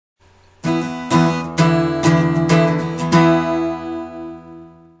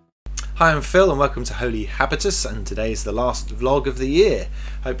Hi, I'm Phil and welcome to Holy Habitus, and today's the last vlog of the year.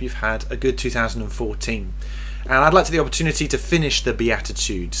 Hope you've had a good 2014. And I'd like to the opportunity to finish the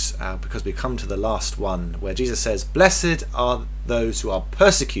beatitudes because we've come to the last one where Jesus says, "Blessed are those who are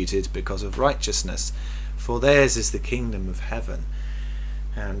persecuted because of righteousness, for theirs is the kingdom of heaven."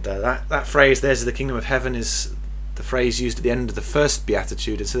 And that phrase, "theirs is the kingdom of heaven," is the phrase used at the end of the first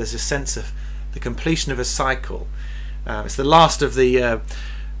beatitude, and so there's a sense of the completion of a cycle. It's the last of the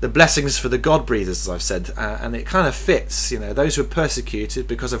blessings for the God-breathers, as I've said, and it kind of fits, those who are persecuted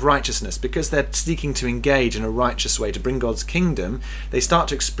because of righteousness, because they're seeking to engage in a righteous way to bring God's kingdom. They start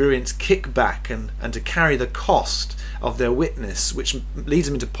to experience kickback and to carry the cost of their witness, which leads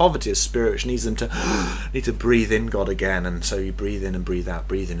them into poverty of spirit, which needs them to breathe in God again, and so you breathe in and breathe out,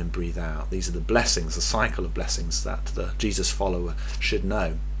 breathe in and breathe out. These are the blessings, the cycle of blessings that the Jesus follower should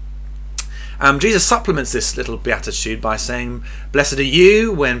know. Jesus supplements this little beatitude by saying, "Blessed are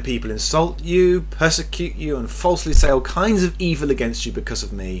you when people insult you, persecute you, and falsely say all kinds of evil against you because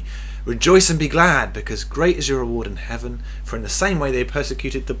of me. Rejoice and be glad, because great is your reward in heaven, for in the same way they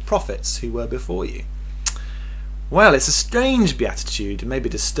persecuted the prophets who were before you." Well, it's a strange beatitude, maybe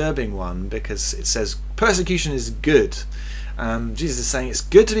a disturbing one, because it says persecution is good. Jesus is saying it's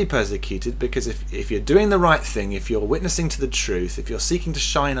good to be persecuted because if you're doing the right thing, if you're witnessing to the truth, if you're seeking to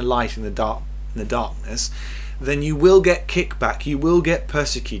shine a light in the darkness, then you will get kickback, you will get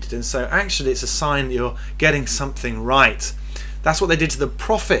persecuted. And so actually it's a sign that you're getting something right. That's what they did to the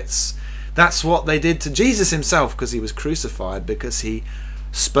prophets. That's what they did to Jesus himself, because he was crucified, because he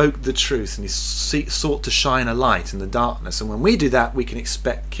spoke the truth and he sought to shine a light in the darkness. And when we do that, we can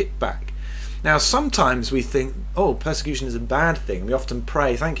expect kickback. Now, sometimes we think, oh, persecution is a bad thing. We often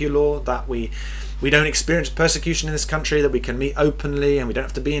pray, "Thank you, Lord, that we don't experience persecution in this country, that we can meet openly and we don't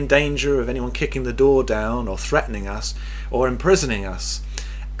have to be in danger of anyone kicking the door down or threatening us or imprisoning us."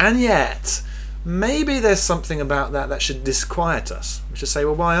 And yet, maybe there's something about that should disquiet us. We should say,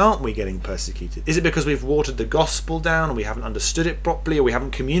 well, why aren't we getting persecuted? Is it because we've watered the gospel down, or we haven't understood it properly, or we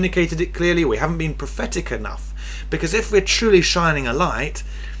haven't communicated it clearly, or we haven't been prophetic enough? Because if we're truly shining a light,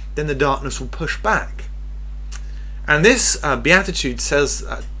 then the darkness will push back. And this beatitude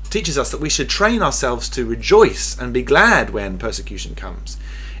teaches us that we should train ourselves to rejoice and be glad when persecution comes.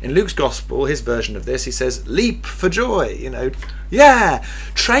 In Luke's gospel, his version of this, he says, "Leap for joy."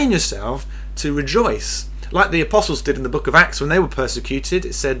 Train yourself to rejoice. Like the apostles did in the book of Acts when they were persecuted.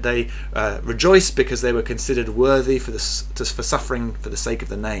 It said they rejoiced because they were considered worthy for suffering for the sake of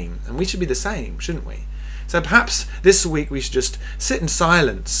the name. And we should be the same, shouldn't we? So perhaps this week we should just sit in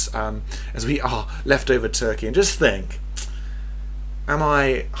silence as we are leftover turkey and just think, am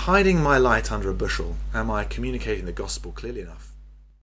I hiding my light under a bushel? Am I communicating the gospel clearly enough?